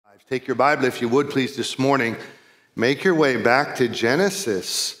Take your Bible, if you would, please, this morning. Make your way back to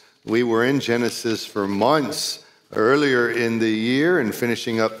Genesis. We were in Genesis for months earlier in the year and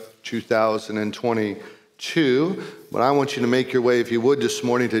finishing up 2022. But I want you to make your way, if you would, this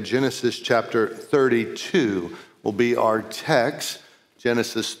morning to Genesis chapter 32 will be our text.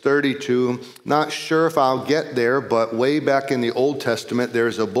 Genesis 32. Not sure if I'll get there, but way back in the Old Testament,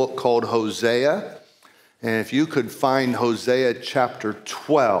 there's a book called Hosea. And if you could find Hosea chapter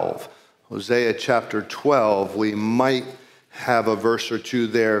 12, we might have a verse or two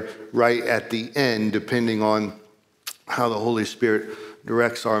there right at the end, depending on how the Holy Spirit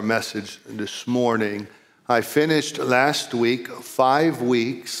directs our message this morning. I finished last week 5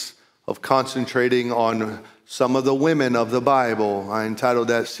 weeks of concentrating on some of the women of the Bible. I entitled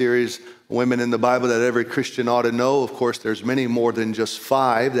that series, Women in the Bible That Every Christian Ought to Know. Of course, there's many more than just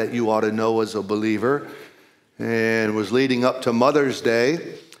 5 that you ought to know as a believer. And it was leading up to Mother's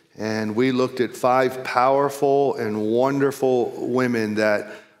Day, and we looked at 5 powerful and wonderful women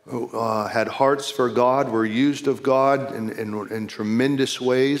that had hearts for God, were used of God in tremendous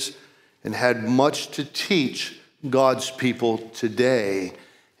ways, and had much to teach God's people today.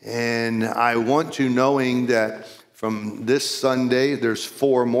 And I want you, knowing that from this Sunday, there's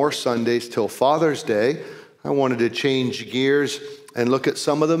 4 more Sundays till Father's Day, I wanted to change gears and look at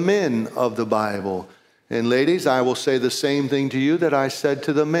some of the men of the Bible. And ladies, I will say the same thing to you that I said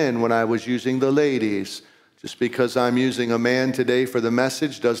to the men when I was using the ladies. Just because I'm using a man today for the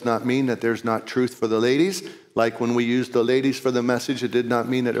message does not mean that there's not truth for the ladies. Like when we used the ladies for the message, it did not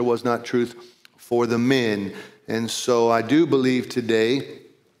mean that there was not truth for the men. And so I do believe today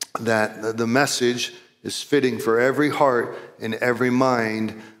that the message is fitting for every heart and every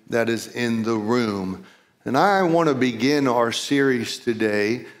mind that is in the room. And I want to begin our series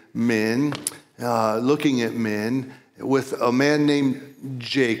today, Men, looking at men, with a man named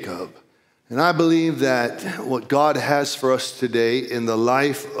Jacob. And I believe that what God has for us today in the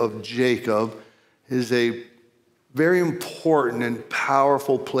life of Jacob is a very important and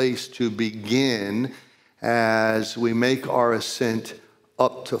powerful place to begin as we make our ascent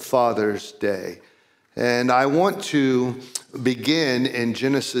up to Father's Day. And I want to begin in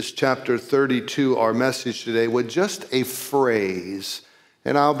Genesis chapter 32, our message today, with just a phrase.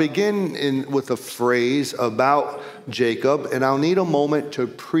 And I'll begin with a phrase about Jacob, and I'll need a moment to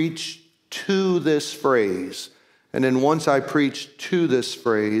preach to this phrase. And then once I preach to this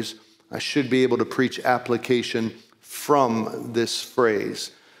phrase, I should be able to preach application from this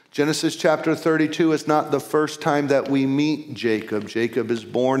phrase. Genesis chapter 32 is not the first time that we meet Jacob. Jacob is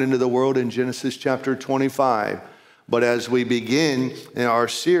born into the world in Genesis chapter 25. But as we begin in our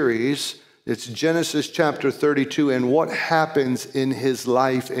series, it's Genesis chapter 32 and what happens in his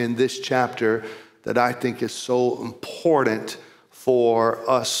life in this chapter that I think is so important for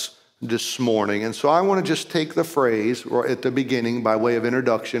us this morning. And so I want to just take the phrase at the beginning by way of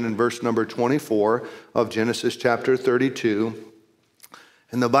introduction in verse number 24 of Genesis chapter 32.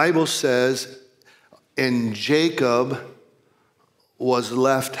 And the Bible says, and Jacob was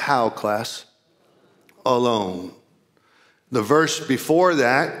left how, class? Alone. The verse before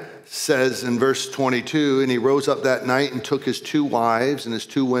that says in verse 22, and he rose up that night and took his 2 wives and his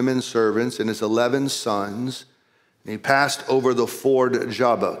 2 women servants and his 11 sons, and he passed over the ford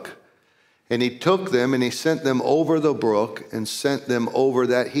Jabbok. And he took them and he sent them over the brook and sent them over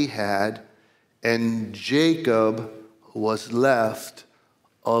that he had, and Jacob was left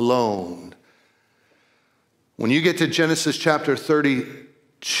alone. When you get to Genesis chapter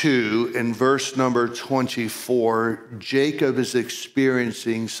 32 in verse number 24, Jacob is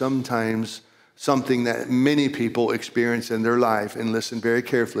experiencing sometimes something that many people experience in their life. And listen very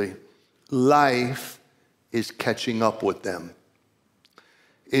carefully. Life is catching up with them.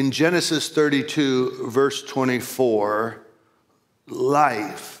 In Genesis 32, verse 24,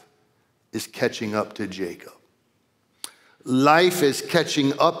 life is catching up to Jacob. Life is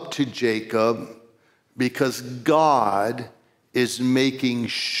catching up to Jacob because God is making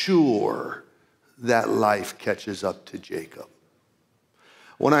sure that life catches up to Jacob.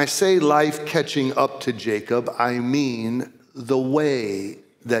 When I say life catching up to Jacob, I mean the way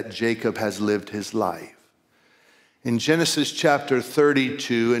that Jacob has lived his life. In Genesis chapter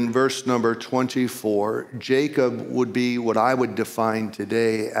 32, in verse number 24, Jacob would be what I would define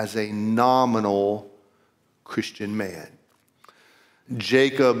today as a nominal Christian man.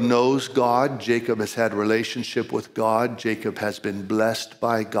 Jacob knows God. Jacob has had a relationship with God. Jacob has been blessed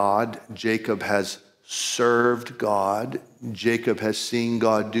by God. Jacob has served God. Jacob has seen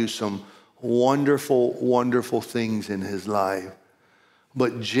God do some wonderful, wonderful things in his life.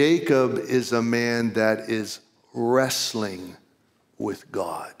 But Jacob is a man that is wrestling with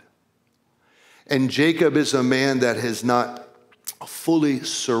God. And Jacob is a man that has not fully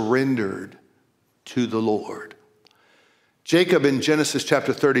surrendered to the Lord. Jacob in Genesis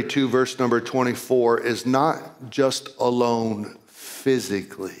chapter 32, verse number 24, is not just alone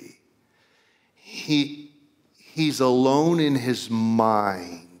physically. He's alone in his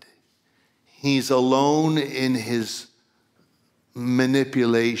mind. He's alone in his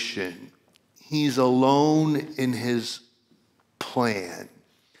manipulation. He's alone in his plan.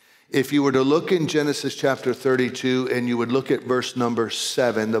 If you were to look in Genesis chapter 32 and you would look at verse number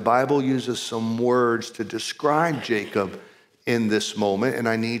 7, the Bible uses some words to describe Jacob in this moment, and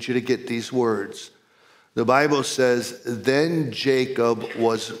I need you to get these words. The Bible says, then Jacob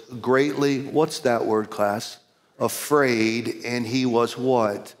was greatly, what's that word, class? Afraid, and he was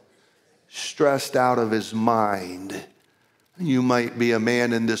what? Stressed out of his mind. You might be a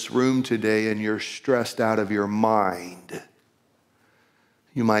man in this room today and you're stressed out of your mind.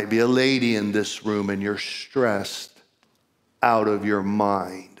 You might be a lady in this room and you're stressed out of your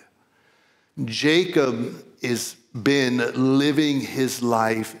mind. Jacob has been living his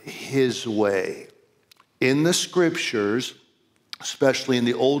life his way. In the scriptures, especially in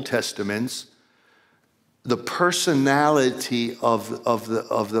the Old Testaments, the personality of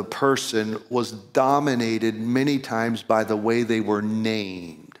the person was dominated many times by the way they were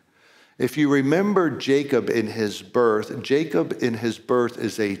named. If you remember Jacob in his birth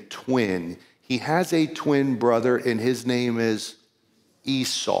is a twin. He has a twin brother, and his name is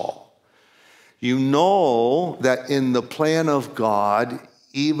Esau. You know that in the plan of God,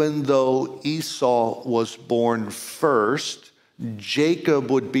 even though Esau was born first, Jacob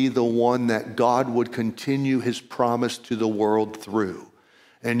would be the one that God would continue his promise to the world through.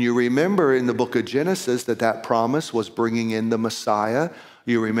 And you remember in the book of Genesis that promise was bringing in the Messiah.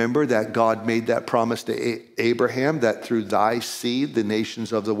 You remember that God made that promise to Abraham that through thy seed the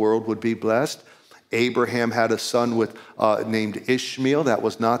nations of the world would be blessed. Abraham had a son named Ishmael. That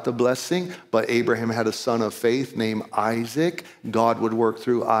was not the blessing, but Abraham had a son of faith named Isaac. God would work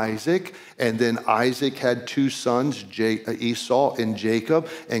through Isaac. And then Isaac had two sons, Esau and Jacob,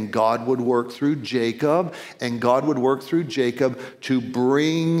 and God would work through Jacob. And God would work through Jacob to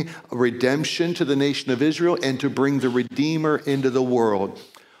bring redemption to the nation of Israel and to bring the Redeemer into the world.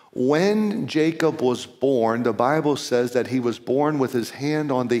 When Jacob was born, the Bible says that he was born with his hand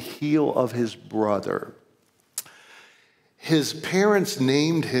on the heel of his brother. His parents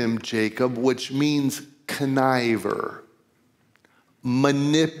named him Jacob, which means conniver,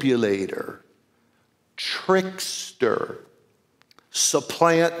 manipulator, trickster,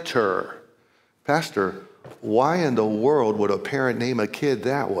 supplanter. Pastor, why in the world would a parent name a kid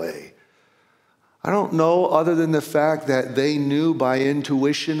that way? I don't know, other than the fact that they knew by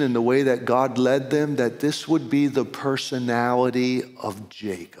intuition and the way that God led them that this would be the personality of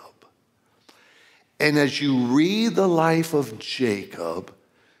Jacob. And as you read the life of Jacob,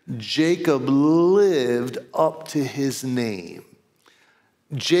 Jacob lived up to his name.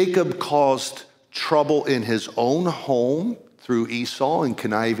 Jacob caused trouble in his own home through Esau and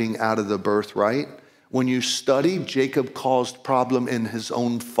conniving out of the birthright. When you study, Jacob caused problem in his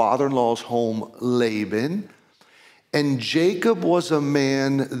own father-in-law's home, Laban. And Jacob was a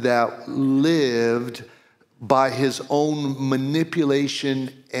man that lived by his own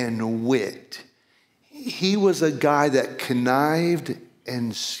manipulation and wit. He was a guy that connived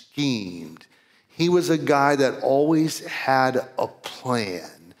and schemed. He was a guy that always had a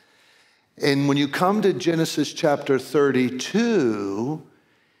plan. And when you come to Genesis chapter 32,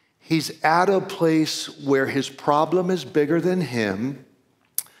 he's at a place where his problem is bigger than him.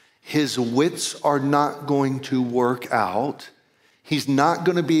 His wits are not going to work out. He's not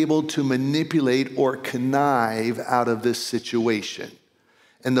going to be able to manipulate or connive out of this situation.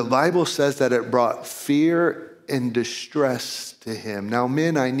 And the Bible says that it brought fear and distress to him. Now,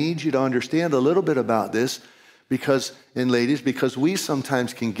 men, I need you to understand a little bit about this and ladies, because we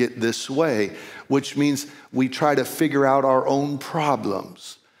sometimes can get this way, which means we try to figure out our own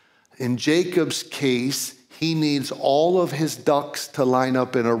problems. In Jacob's case, he needs all of his ducks to line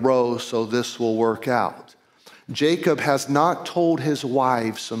up in a row so this will work out. Jacob has not told his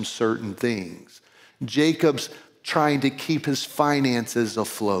wife some certain things. Jacob's trying to keep his finances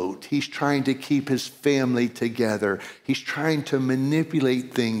afloat. He's trying to keep his family together. He's trying to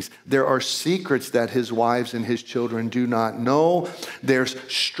manipulate things. There are secrets that his wives and his children do not know. There's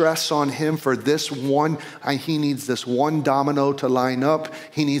stress on him for this one. He needs this one domino to line up.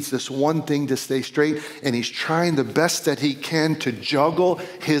 He needs this one thing to stay straight. And he's trying the best that he can to juggle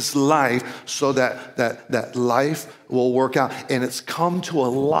his life so that life will work out. And it's come to a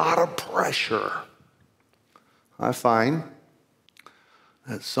lot of pressure. I find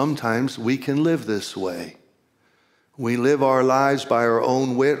that sometimes we can live this way. We live our lives by our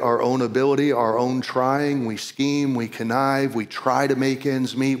own wit, our own ability, our own trying. We scheme, we connive, we try to make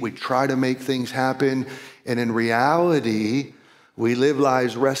ends meet, we try to make things happen. And in reality, we live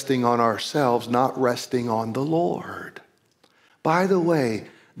lives resting on ourselves, not resting on the Lord. By the way,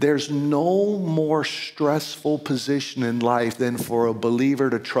 there's no more stressful position in life than for a believer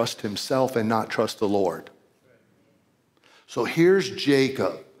to trust himself and not trust the Lord. So here's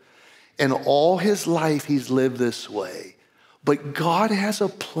Jacob. And all his life, he's lived this way. But God has a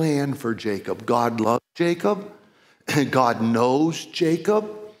plan for Jacob. God loves Jacob. God knows Jacob.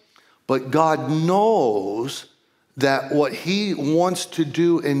 But God knows that what he wants to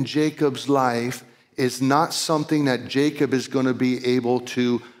do in Jacob's life is not something that Jacob is going to be able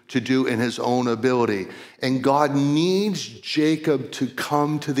to do in his own ability. And God needs Jacob to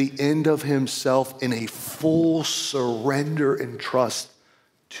come to the end of himself in a full surrender and trust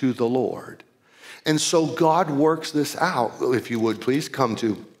to the Lord. And so God works this out. If you would please come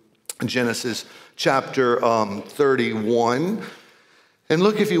to Genesis chapter 31. And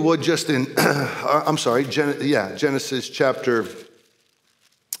look, if you would, just in, Genesis chapter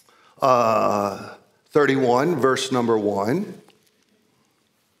 31, verse number 1.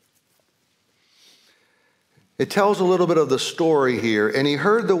 It tells a little bit of the story here. And he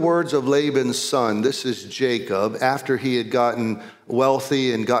heard the words of Laban's son, this is Jacob, after he had gotten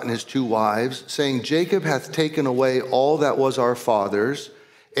wealthy and gotten his 2 wives, saying, Jacob hath taken away all that was our father's,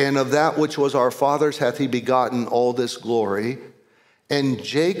 and of that which was our father's hath he begotten all this glory. And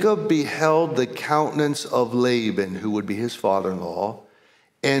Jacob beheld the countenance of Laban, who would be his father-in-law,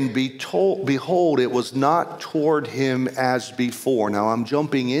 and behold, it was not toward him as before. Now I'm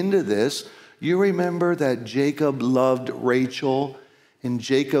jumping into this. You remember that Jacob loved Rachel, and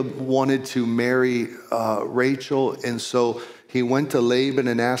Jacob wanted to marry Rachel, and so he went to Laban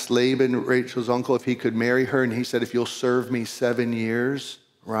and asked Laban, Rachel's uncle, if he could marry her, and he said, if you'll serve me 7 years,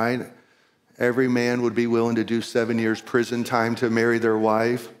 right? Every man would be willing to do 7 years prison time to marry their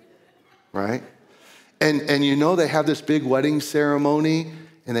wife, right? And you know they have this big wedding ceremony,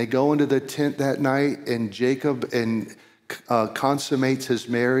 and they go into the tent that night, and Jacob consummates his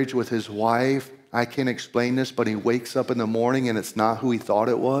marriage with his wife. I can't explain this, but he wakes up in the morning and it's not who he thought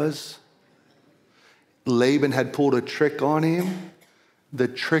it was. Laban had pulled a trick on him. The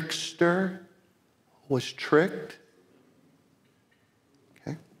trickster was tricked.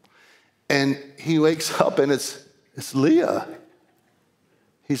 Okay. And he wakes up and it's Leah.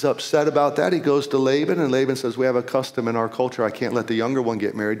 He's upset about that. He goes to Laban, and Laban says, we have a custom in our culture. I can't let the younger one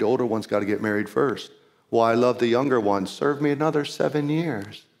get married. The older one's got to get married first. Well, I love the younger one. Serve me another 7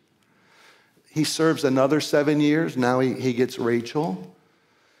 years. He serves another 7 years. Now he gets Rachel.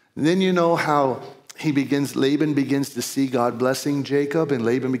 And then you know how Laban begins to see God blessing Jacob, and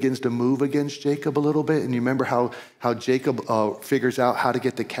Laban begins to move against Jacob a little bit. And you remember how Jacob figures out how to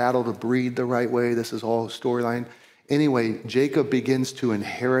get the cattle to breed the right way. This is all storyline. Anyway, Jacob begins to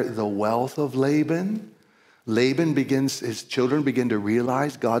inherit the wealth of Laban. His children begin to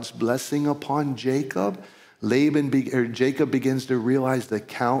realize God's blessing upon Jacob. Jacob begins to realize the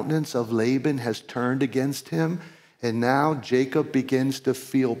countenance of Laban has turned against him. And now Jacob begins to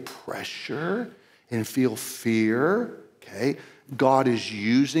feel pressure and feel fear. Okay. God is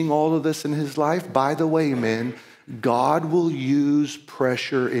using all of this in his life. By the way, men, God will use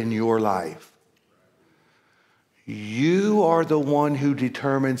pressure in your life. You are the one who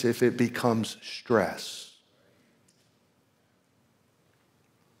determines if it becomes stress.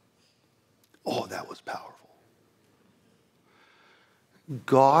 Oh, that was powerful.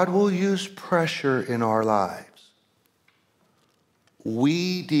 God will use pressure in our lives.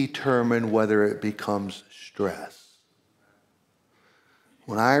 We determine whether it becomes stress.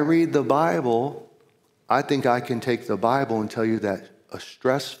 When I read the Bible, I think I can take the Bible and tell you that a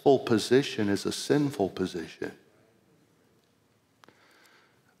stressful position is a sinful position.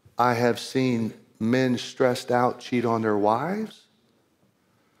 I have seen men stressed out cheat on their wives.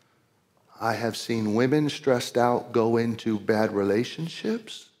 I have seen women stressed out go into bad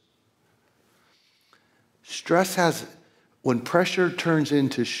relationships. When pressure turns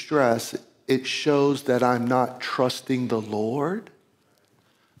into stress, it shows that I'm not trusting the Lord.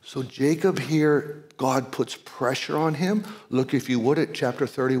 So Jacob here, God puts pressure on him. Look, if you would, at chapter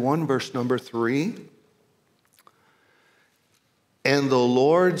 31, verse number 3. And the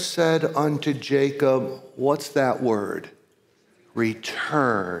Lord said unto Jacob, what's that word?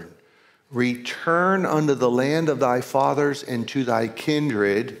 Return. Return unto the land of thy fathers and to thy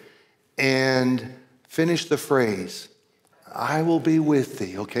kindred, and finish the phrase, I will be with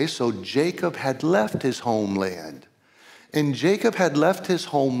thee. Okay, so Jacob had left his homeland. And Jacob had left his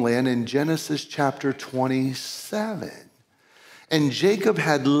homeland in Genesis chapter 27. And Jacob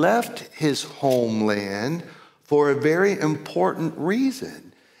had left his homeland for a very important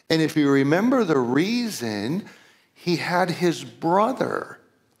reason. And if you remember the reason, he had his brother.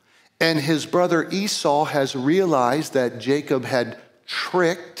 And his brother Esau has realized that Jacob had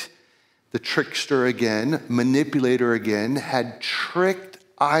tricked, the trickster again, manipulator again, had tricked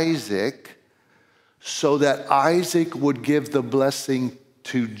Isaac so that Isaac would give the blessing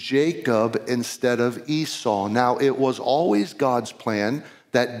to Jacob instead of Esau. Now, it was always God's plan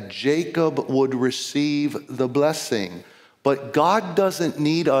that Jacob would receive the blessing. But God doesn't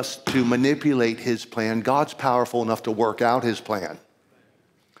need us to manipulate his plan. God's powerful enough to work out his plan.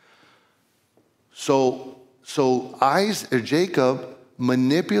 So Jacob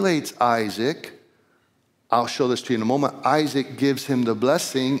manipulates Isaac. I'll show this to you in a moment. Isaac gives him the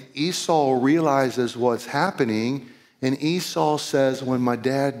blessing. Esau realizes what's happening. And Esau says, when my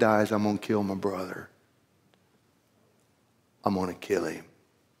dad dies, I'm going to kill my brother. I'm going to kill him.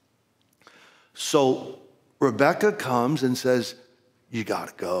 So Rebekah comes and says, you got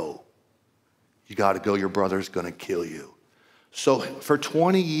to go. You got to go. Your brother's going to kill you. So for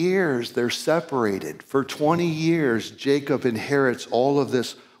 20 years, they're separated. For 20 years, Jacob inherits all of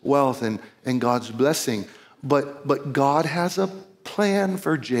this wealth and God's blessing. But God has a plan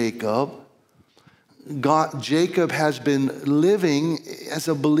for Jacob. Jacob has been living as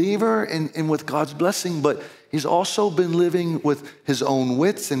a believer and with God's blessing, but he's also been living with his own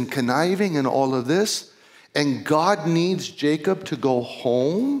wits and conniving and all of this. And God needs Jacob to go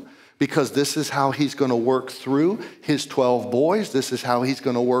home because this is how he's going to work through his 12 boys. This is how he's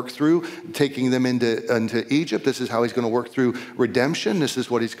going to work through taking them into Egypt. This is how he's going to work through redemption. This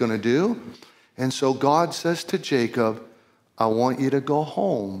is what he's going to do. And so God says to Jacob, I want you to go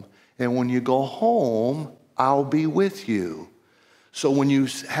home. And when you go home, I'll be with you. So when you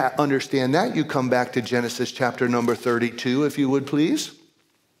understand that, you come back to Genesis chapter number 32, if you would, please.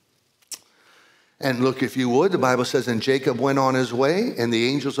 And look, if you would, the Bible says, and Jacob went on his way, and the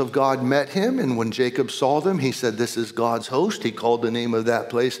angels of God met him. And when Jacob saw them, he said, this is God's host. He called the name of that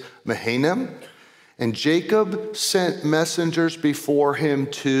place Mahanaim. And Jacob sent messengers before him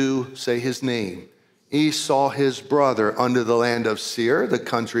to say his name. Esau, his brother, unto the land of Seir, the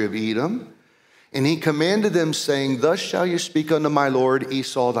country of Edom. And he commanded them, saying, thus shall you speak unto my lord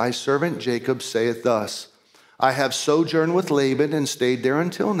Esau, thy servant. Jacob saith thus, I have sojourned with Laban and stayed there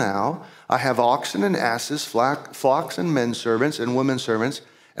until now. I have oxen and asses, flocks and men servants and women servants,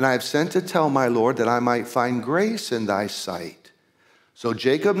 and I have sent to tell my Lord that I might find grace in thy sight. So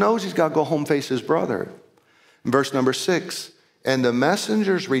Jacob knows he's got to go home face his brother. Verse number 6, and the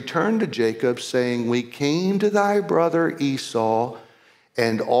messengers returned to Jacob, saying, we came to thy brother Esau,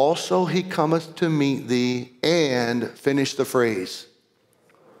 and also he cometh to meet thee, and finish the phrase.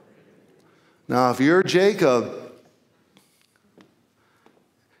 Now, if you're Jacob,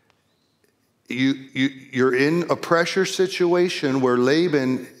 you're in a pressure situation where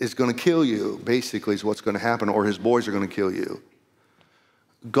Laban is going to kill you, basically is what's going to happen, or his boys are going to kill you.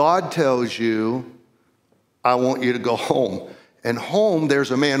 God tells you, I want you to go home. And home, there's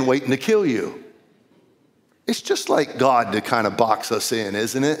a man waiting to kill you. It's just like God to kind of box us in,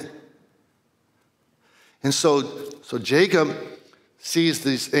 isn't it? And so Jacob sees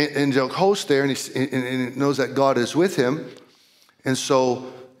this angelic host there, and he knows that God is with him. And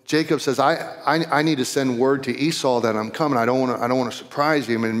so Jacob says, I need to send word to Esau that I'm coming. I don't want to surprise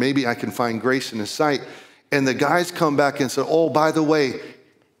him, and maybe I can find grace in his sight. And the guys come back and say, oh, by the way,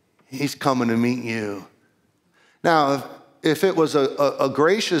 he's coming to meet you. Now, if it was a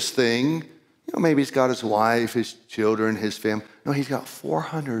gracious thing, maybe he's got his wife, his children, his family. No, he's got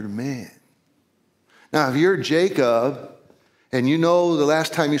 400 men. Now, if you're Jacob, and you know the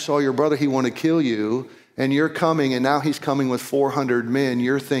last time you saw your brother, he wanted to kill you, and you're coming, and now he's coming with 400 men,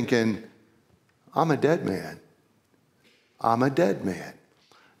 you're thinking, I'm a dead man. I'm a dead man.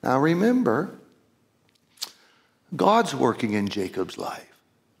 Now remember, God's working in Jacob's life.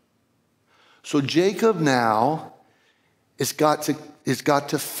 So Jacob now has got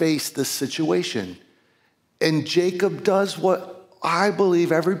to face this situation. And Jacob does what I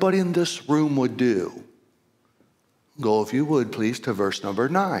believe everybody in this room would do. Go, if you would, please, to verse number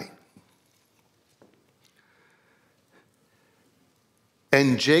 9.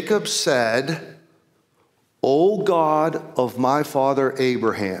 And Jacob said, O God of my father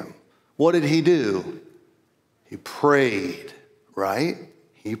Abraham. What did he do? He prayed, right?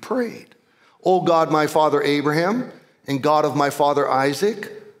 He prayed. O God, my father Abraham, and God of my father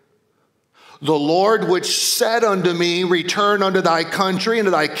Isaac, The Lord which said unto me, return unto thy country and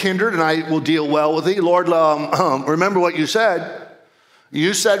to thy kindred, and I will deal well with thee. Lord, remember what you said.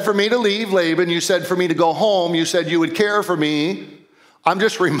 You said for me to leave Laban. You said for me to go home. You said you would care for me. I'm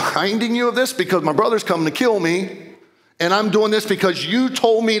just reminding you of this because my brother's coming to kill me. And I'm doing this because you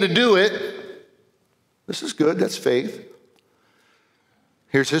told me to do it. This is good. That's faith.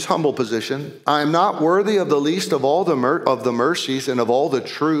 Here's his humble position. I am not worthy of the least of all the mercies and of all the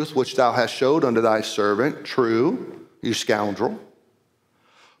truth which thou hast showed unto thy servant. True, you scoundrel.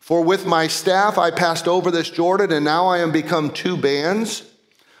 For with my staff I passed over this Jordan, and now I am become two bands.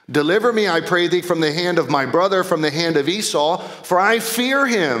 Deliver me, I pray thee, from the hand of my brother, from the hand of Esau, for I fear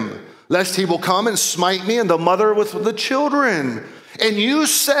him, lest he will come and smite me and the mother with the children. And you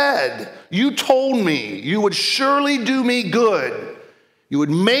said, you told me, you would surely do me good. You would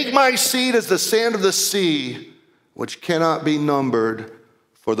make my seed as the sand of the sea, which cannot be numbered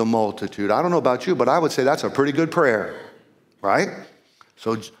for the multitude. I don't know about you, but I would say that's a pretty good prayer, right?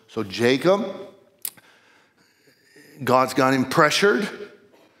 So Jacob, God's got him pressured.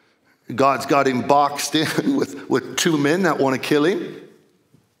 God's got him boxed in with two men that want to kill him.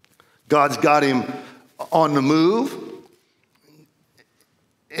 God's got him on the move.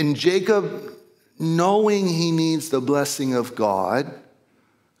 And Jacob, knowing he needs the blessing of God,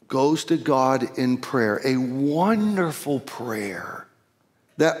 goes to God in prayer, a wonderful prayer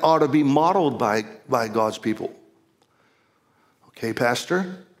that ought to be modeled by God's people. Okay,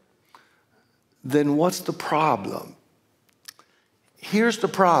 Pastor, then what's the problem? Here's the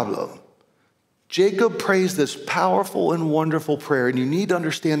problem. Jacob prays this powerful and wonderful prayer, and you need to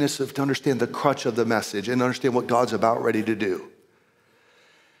understand this to understand the crutch of the message and understand what God's about ready to do.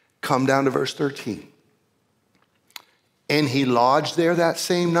 Come down to verse 13. And he lodged there that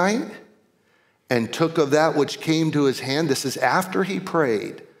same night and took of that which came to his hand. This is after he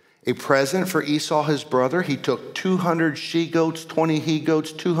prayed. A present for Esau his brother. He took 200 she-goats, 20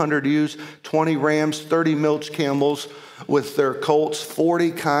 he-goats, 200 ewes, 20 rams, 30 milch camels with their colts,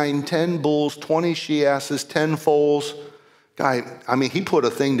 40 kine, 10 bulls, 20 she-asses, 10 foals. He put a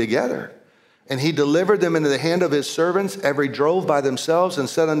thing together. And he delivered them into the hand of his servants, every drove by themselves, and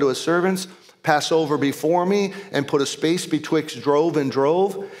said unto his servants, pass over before me, and put a space betwixt drove and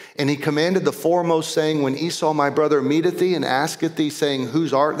drove. And he commanded the foremost, saying, when Esau my brother meeteth thee, and asketh thee, saying,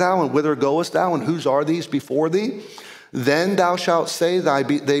 whose art thou, and whither goest thou, and whose are these before thee? Then thou shalt say,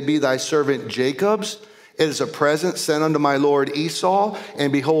 they be thy servant Jacob's. It is a present sent unto my lord Esau,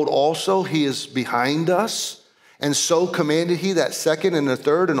 and behold, also he is behind us. And so commanded he that second and the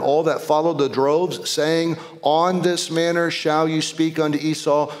third and all that followed the droves, saying, on this manner shall you speak unto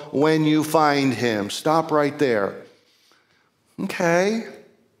Esau when you find him. Stop right there. Okay.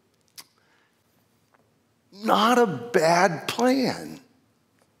 Not a bad plan,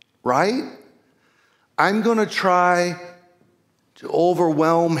 right? I'm going to try to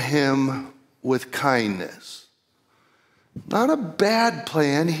overwhelm him with kindness. Not a bad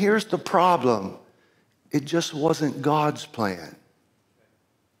plan. Here's the problem. It just wasn't God's plan.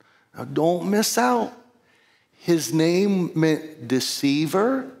 Now, don't miss out. His name meant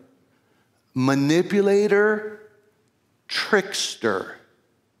deceiver, manipulator, trickster.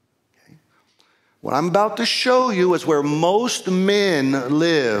 Okay? What I'm about to show you is where most men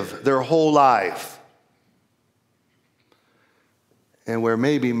live their whole life, and where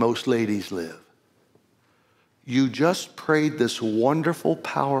maybe most ladies live. You just prayed this wonderful,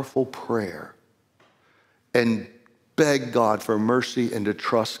 powerful prayer and beg God for mercy and to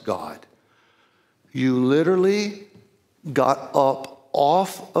trust God. You literally got up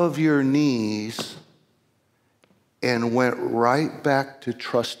off of your knees and went right back to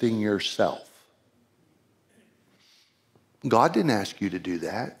trusting yourself. God didn't ask you to do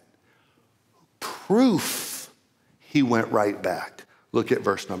that. Proof he went right back. Look at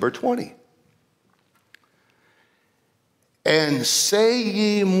verse number 20. And say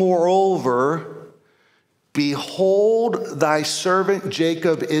ye moreover, behold, thy servant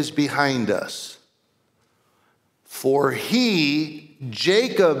Jacob is behind us. For he,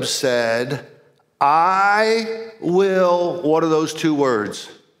 Jacob, said, I will, what are those two words?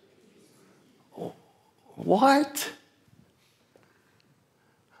 What?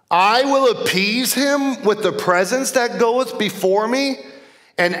 I will appease him with the presence that goeth before me,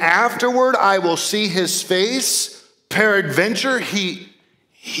 and afterward I will see his face. Peradventure he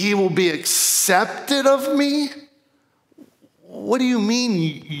will be accepted of me? What do you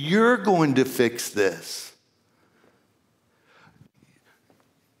mean you're going to fix this?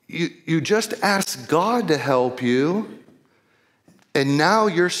 You just asked God to help you, and now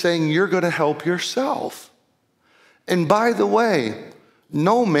you're saying you're going to help yourself. And by the way,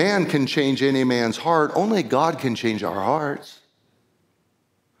 No man can change any man's heart. Only God can change our hearts.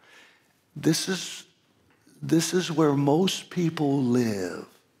 This is where most people live.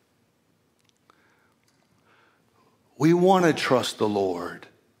 We want to trust the Lord.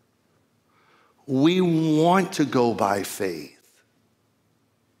 We want to go by faith.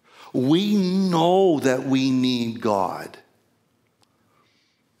 We know that we need God.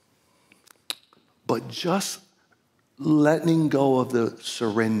 But just letting go of the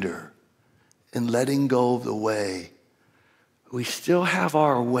surrender and letting go of the way, we still have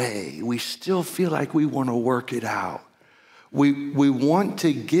our way. We still feel like we want to work it out. We want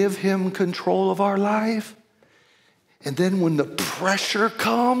to give him control of our life. And then when the pressure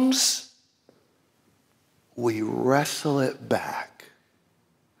comes, we wrestle it back.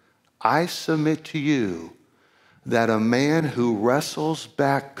 I submit to you that a man who wrestles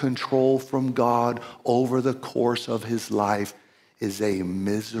back control from God over the course of his life is a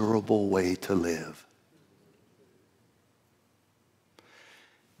miserable way to live.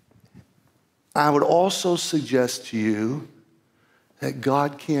 I would also suggest to you that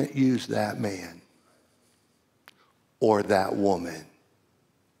God can't use that man or that woman.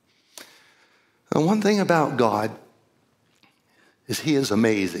 And one thing about God is he is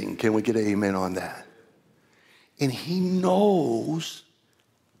amazing. Can we get an amen on that? And he knows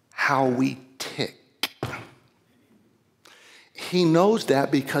how we tick. He knows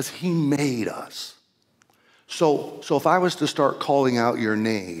that because he made us. So if I was to start calling out your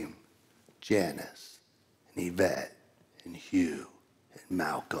name, Janice and Yvette and Hugh and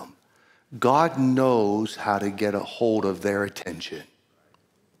Malcolm, God knows how to get a hold of their attention.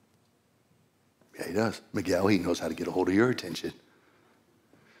 Yeah, he does. Miguel, he knows how to get a hold of your attention.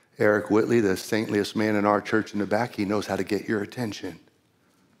 Eric Whitley, the saintliest man in our church in the back, he knows how to get your attention.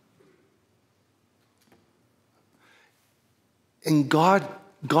 And God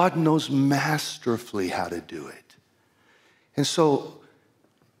knows masterfully how to do it. And so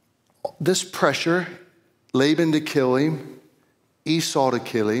this pressure, Laban to kill him, Esau to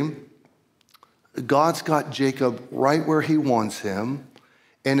kill him, God's got Jacob right where he wants him.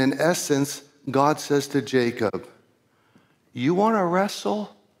 And in essence, God says to Jacob, you want to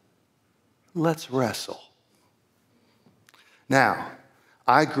wrestle? Let's wrestle. Now,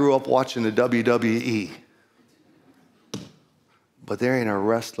 I grew up watching the WWE, but there ain't a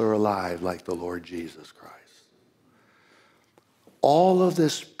wrestler alive like the Lord Jesus Christ. All of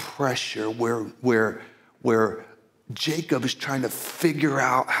this pressure where Jacob is trying to figure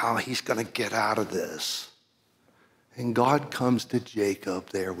out how he's going to get out of this. And God comes to Jacob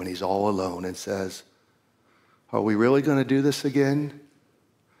there when he's all alone and says, are we really going to do this again?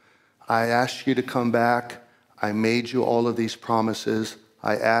 I asked you to come back. I made you all of these promises.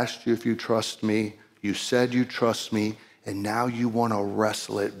 I asked you if you trust me. You said you trust me. And now you want to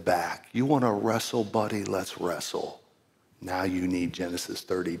wrestle it back. You want to wrestle, buddy? Let's wrestle. Now you need Genesis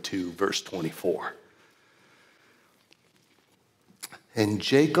 32, verse 24. And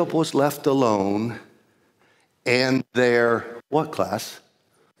Jacob was left alone, and their, what class?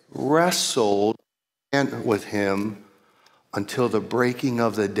 Wrestled with him until the breaking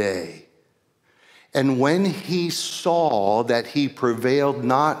of the day. And when he saw that he prevailed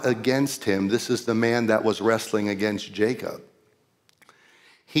not against him, this is the man that was wrestling against Jacob,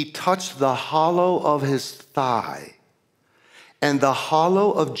 he touched the hollow of his thigh, and the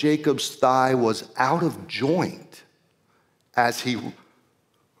hollow of Jacob's thigh was out of joint as he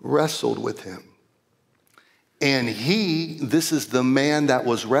wrestled with him. And he, this is the man that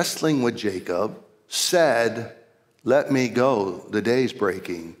was wrestling with Jacob, said, let me go, the day's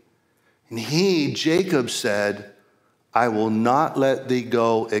breaking. And he, Jacob, said, I will not let thee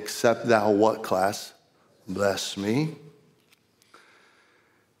go except thou, what class? Bless me.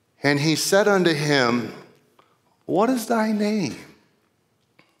 And he said unto him, what is thy name?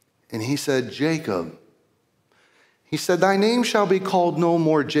 And he said, Jacob. He said, thy name shall be called no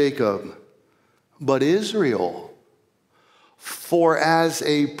more Jacob, but Israel. For as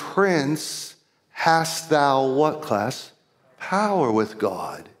a prince hast thou, what class? Power with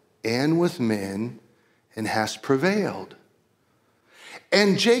God and with men, and hast prevailed.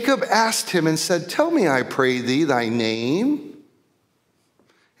 And Jacob asked him and said, tell me, I pray thee, thy name.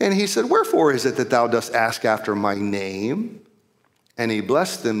 And he said, wherefore is it that thou dost ask after my name? And he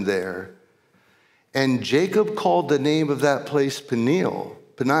blessed them there. And Jacob called the name of that place Peniel,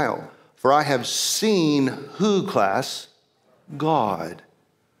 for I have seen who, class? God,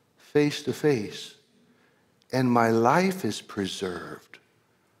 face to face, and my life is preserved.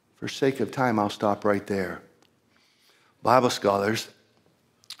 For sake of time, I'll stop right there. Bible scholars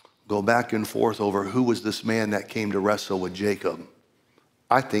go back and forth over who was this man that came to wrestle with Jacob.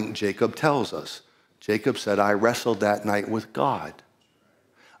 I think Jacob tells us. Jacob said, I wrestled that night with God.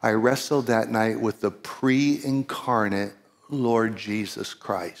 I wrestled that night with the pre-incarnate Lord Jesus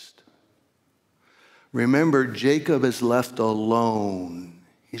Christ. Remember, Jacob is left alone.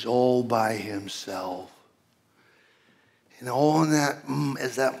 He's all by himself. And all in that,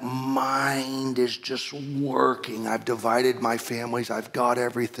 as that mind is just working. I've divided my families. I've got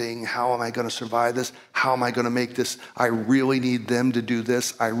everything. How am I going to survive this? How am I going to make this? I really need them to do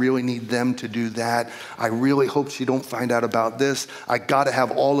this. I really need them to do that. I really hope she don't find out about this. I got to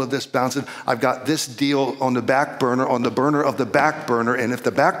have all of this bouncing. I've got this deal on the back burner, on the burner of the back burner. And if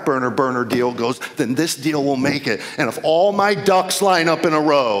the back burner deal goes, then this deal will make it. And if all my ducks line up in a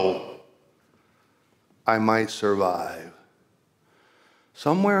row, I might survive.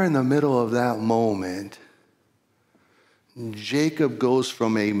 Somewhere in the middle of that moment, Jacob goes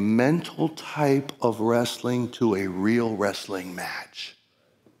from a mental type of wrestling to a real wrestling match.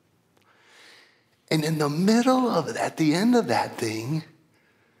 And in the middle of it, at the end of that thing,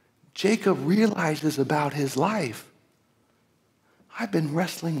 Jacob realizes about his life, I've been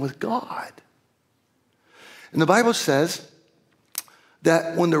wrestling with God. And the Bible says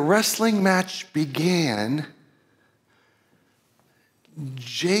that when the wrestling match began,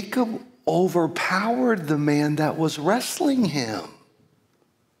 Jacob overpowered the man that was wrestling him.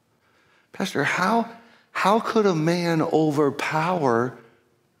 Pastor, how could a man overpower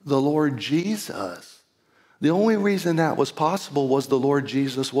the Lord Jesus? The only reason that was possible was the Lord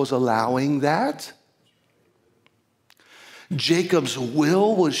Jesus was allowing that. Jacob's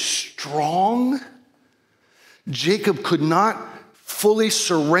will was strong. Jacob could not fully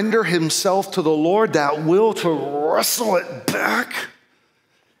surrender himself to the Lord, that will to wrestle it back.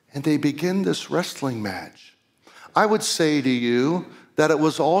 And they begin this wrestling match. I would say to you that it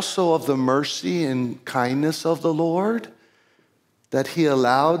was also of the mercy and kindness of the Lord that he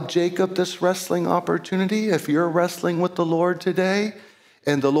allowed Jacob this wrestling opportunity. If you're wrestling with the Lord today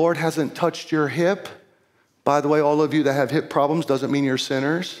and the Lord hasn't touched your hip, by the way, all of you that have hip problems doesn't mean you're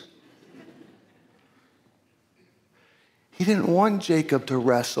sinners. He didn't want Jacob to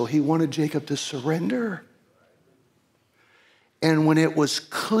wrestle. He wanted Jacob to surrender. And when it was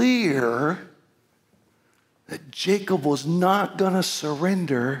clear that Jacob was not going to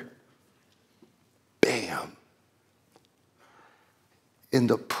surrender, bam. In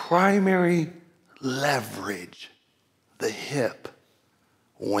the primary leverage, the hip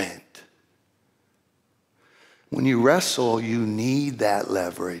went. When you wrestle, you need that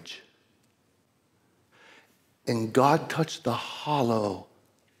leverage. And God touched the hollow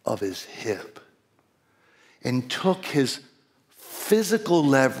of his hip and took his physical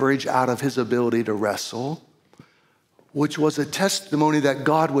leverage out of his ability to wrestle, which was a testimony that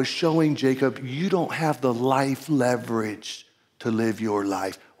God was showing Jacob, you don't have the life leverage to live your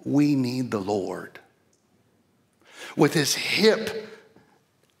life. We need the Lord. With his hip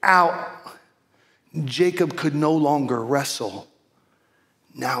out, Jacob could no longer wrestle.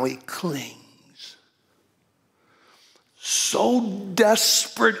 Now he clings. So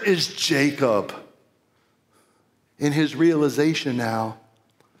desperate is Jacob in his realization now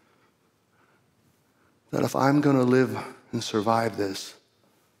that if I'm going to live and survive this,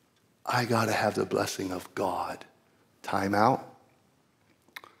 I got to have the blessing of God. Time out.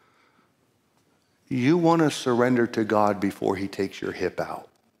 You want to surrender to God before he takes your hip out.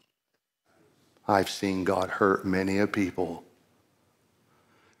 I've seen God hurt many a people.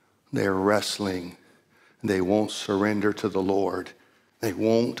 They're wrestling. They won't surrender to the Lord. They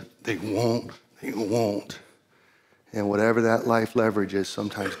won't. And whatever that life leverage is,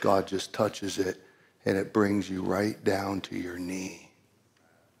 sometimes God just touches it and it brings you right down to your knee.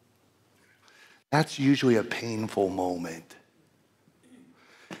 That's usually a painful moment.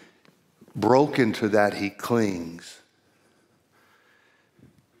 Broken to that, he clings.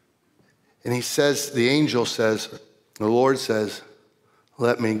 And he says, the angel says, the Lord says,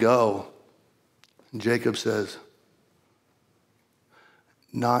 let me go. And Jacob says,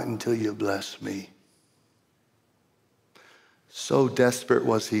 not until you bless me. So desperate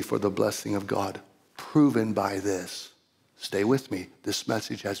was he for the blessing of God, proven by this. Stay with me. This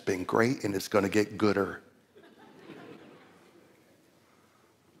message has been great and it's going to get gooder.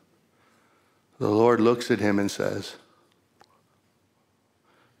 The Lord looks at him and says,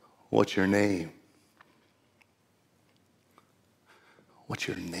 what's your name? What's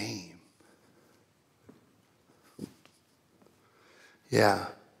your name? Yeah.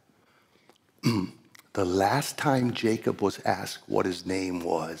 The last time Jacob was asked what his name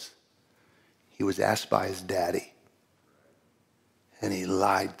was, he was asked by his daddy. And he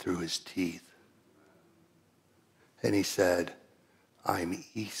lied through his teeth. And he said, I'm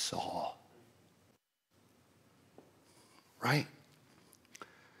Esau. Right?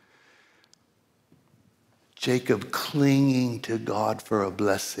 Jacob clinging to God for a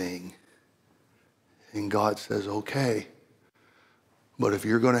blessing. And God says, okay, but if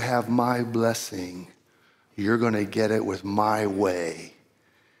you're going to have my blessing, you're going to get it with my way.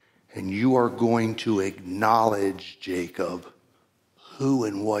 And you are going to acknowledge, Jacob, who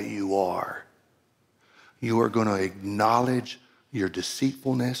and what you are. You are going to acknowledge your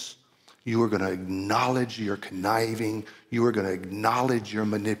deceitfulness. You are going to acknowledge your conniving. You are going to acknowledge your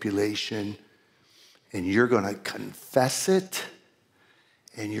manipulation. And you're going to confess it,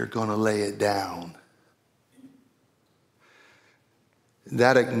 and you're going to lay it down.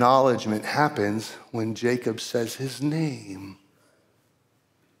 That acknowledgement happens when Jacob says his name.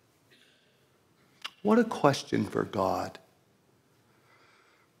 What a question for God.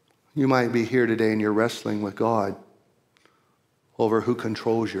 You might be here today and you're wrestling with God over who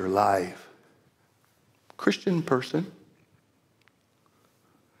controls your life. Christian person.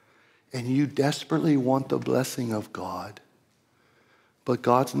 And you desperately want the blessing of God. But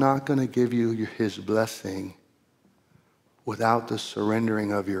God's not going to give you his blessing without the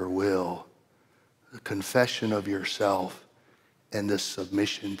surrendering of your will, the confession of yourself, and the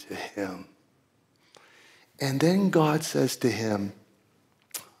submission to him. And then God says to him,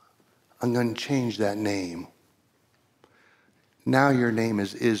 I'm going to change that name. Now your name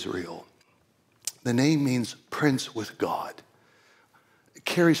is Israel. The name means prince with God. It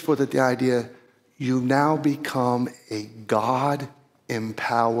carries forth the idea you now become a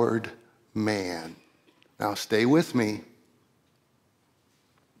God-empowered man. Now stay with me.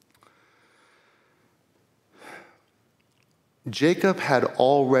 Jacob had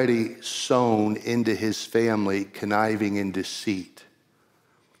already sown into his family conniving and deceit.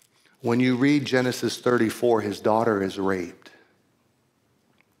 When you read Genesis 34, his daughter is raped.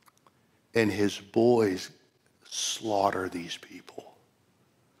 And his boys slaughter these people.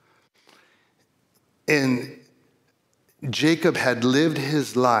 And Jacob had lived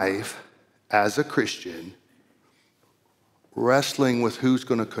his life as a Christian, wrestling with who's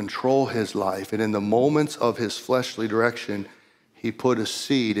going to control his life. And in the moments of his fleshly direction, he put a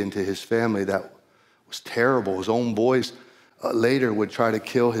seed into his family that was terrible. His own boys later would try to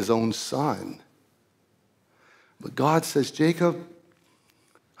kill his own son. But God says, Jacob,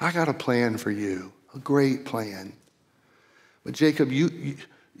 I got a plan for you, a great plan. But Jacob, you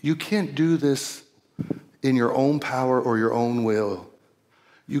can't do this in your own power or your own will.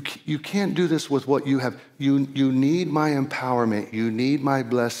 You can't do this with what you have. You need my empowerment. You need my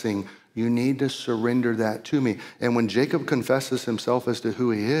blessing. You need to surrender that to me. And when Jacob confesses himself as to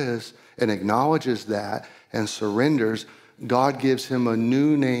who he is and acknowledges that and surrenders, God gives him a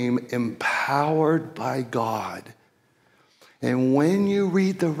new name, empowered by God. And when you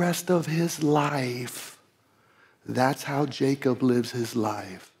read the rest of his life, that's how Jacob lives his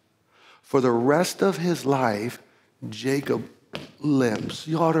life. For the rest of his life, Jacob limps.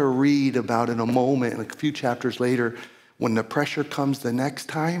 You ought to read about in a moment, a few chapters later, when the pressure comes the next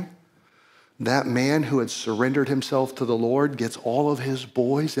time, that man who had surrendered himself to the Lord gets all of his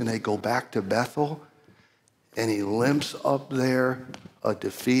boys and they go back to Bethel, and he limps up there, a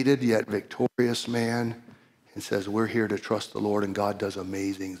defeated yet victorious man, and says, we're here to trust the Lord, and God does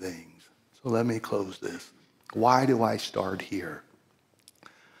amazing things. So let me close this. Why do I start here?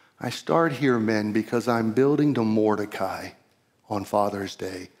 I start here, men, because I'm building to Mordecai on Father's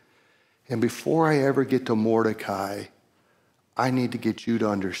Day. And before I ever get to Mordecai, I need to get you to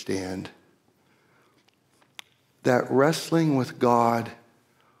understand that wrestling with God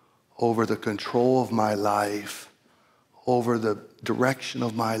over the control of my life, over the direction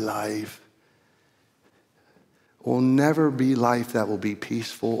of my life, will never be life that will be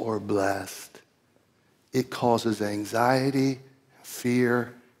peaceful or blessed. It causes anxiety,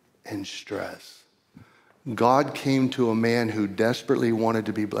 fear, and stress. God came to a man who desperately wanted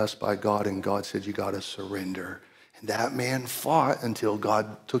to be blessed by God, and God said, you got to surrender. And that man fought until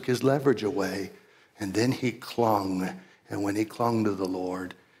God took his leverage away, and then he clung. And when he clung to the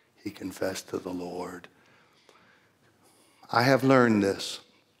Lord, he confessed to the Lord. I have learned this.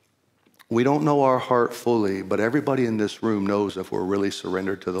 We don't know our heart fully, but everybody in this room knows if we're really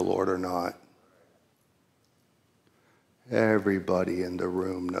surrendered to the Lord or not. Everybody in the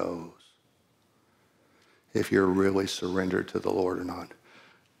room knows if you're really surrendered to the Lord or not.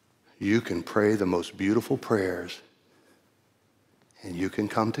 You can pray the most beautiful prayers, and you can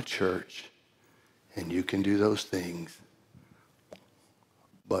come to church, and you can do those things.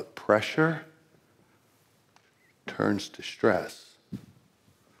 But pressure turns to stress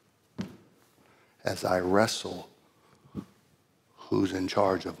as I wrestle who who's in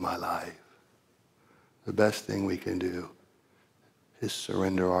charge of my life. The best thing we can do is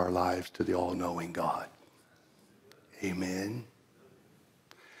surrender our lives to the all-knowing God. Amen.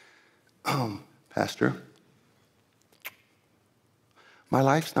 Pastor, my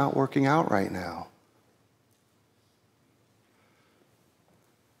life's not working out right now.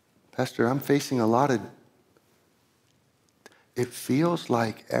 Pastor, I'm facing it feels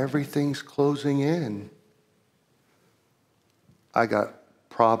like everything's closing in. I got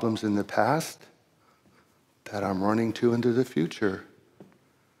problems in the past that I'm running to into the future.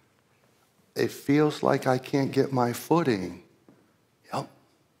 It feels like I can't get my footing.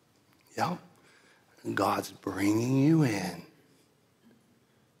 Yep. God's bringing you in.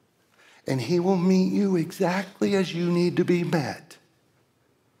 And he will meet you exactly as you need to be met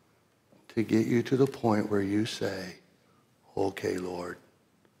to get you to the point where you say, okay, Lord,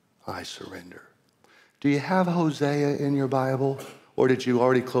 I surrender. Do you have Hosea in your Bible? Or did you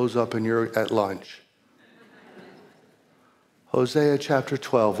already close up and you're at lunch? Hosea chapter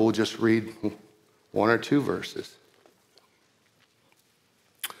 12, we'll just read one or two verses.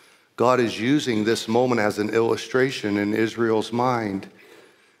 God is using this moment as an illustration in Israel's mind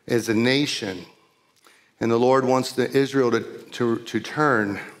as a nation. And the Lord wants Israel to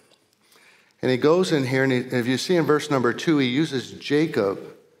turn. And he goes in here, and if you see in verse number 2, he uses Jacob.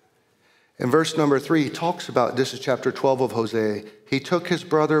 In verse number 3, he talks about, this is chapter 12 of Hosea, he took his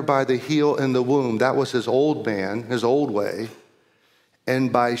brother by the heel in the womb. That was his old man, his old way.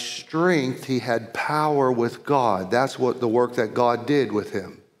 And by strength, he had power with God. That's what the work that God did with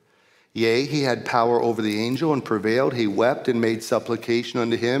him. Yea, he had power over the angel and prevailed. He wept and made supplication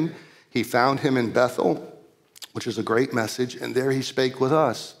unto him. He found him in Bethel, which is a great message, and there he spake with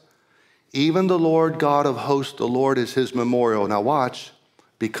us. Even the Lord God of hosts, the Lord is his memorial. Now watch,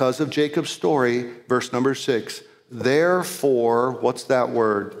 because of Jacob's story, verse number 6, therefore, what's that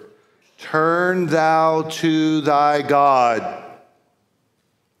word? Turn thou to thy God.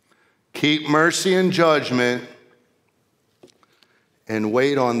 Keep mercy and judgment, and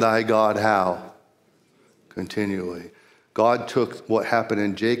wait on thy God how? Continually. God took what happened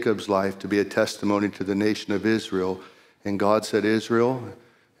in Jacob's life to be a testimony to the nation of Israel. And God said, Israel,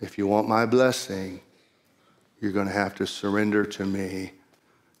 if you want my blessing, you're going to have to surrender to me.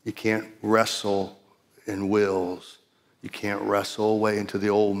 You can't wrestle in wills. You can't wrestle away into the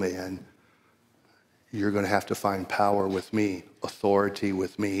old man. You're going to have to find power with me, authority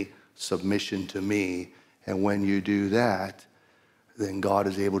with me, submission to me. And when you do that, then God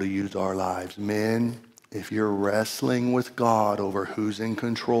is able to use our lives. Men, if you're wrestling with God over who's in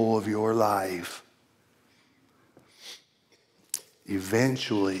control of your life,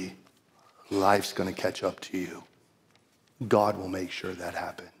 eventually life's going to catch up to you. God will make sure that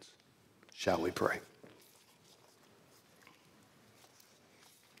happens. Shall we pray?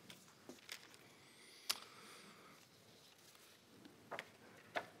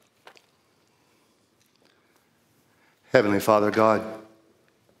 Heavenly Father God,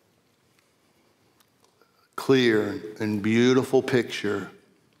 clear and beautiful picture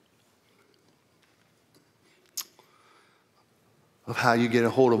of how you get a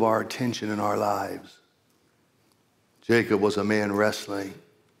hold of our attention in our lives. Jacob was a man wrestling.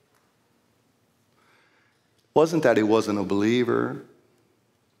 Wasn't that he wasn't a believer.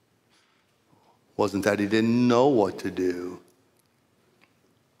 Wasn't that he didn't know what to do.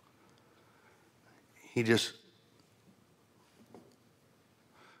 He just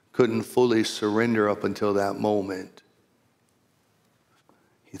couldn't fully surrender up until that moment.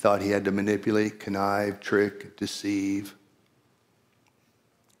 He thought he had to manipulate, connive, trick, deceive.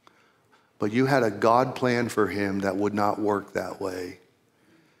 But you had a God plan for him that would not work that way.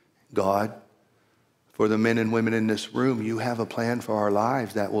 God, for the men and women in this room, you have a plan for our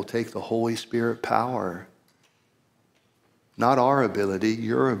lives that will take the Holy Spirit power. Not our ability,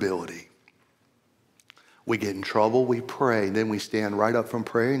 your ability. We get in trouble, we pray, then we stand right up from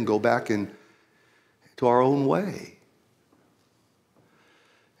prayer and go back to our own way.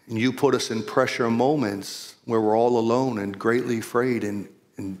 And you put us in pressure moments where we're all alone and greatly afraid, and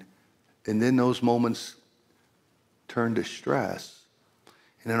then those moments turn to stress.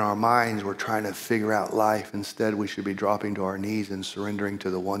 And in our minds, we're trying to figure out life. Instead, we should be dropping to our knees and surrendering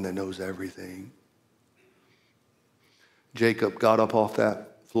to the one that knows everything. Jacob got up off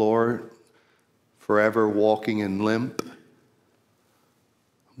that floor, forever walking in limp.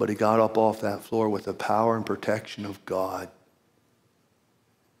 But he got up off that floor with the power and protection of God.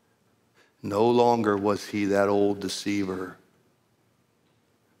 No longer was he that old deceiver.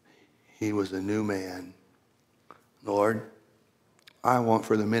 He was a new man. Lord, I want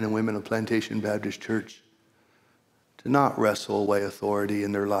for the men and women of Plantation Baptist Church to not wrestle away authority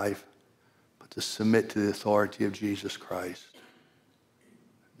in their life, but to submit to the authority of Jesus Christ.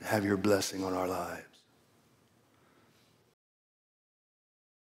 Have your blessing on our lives.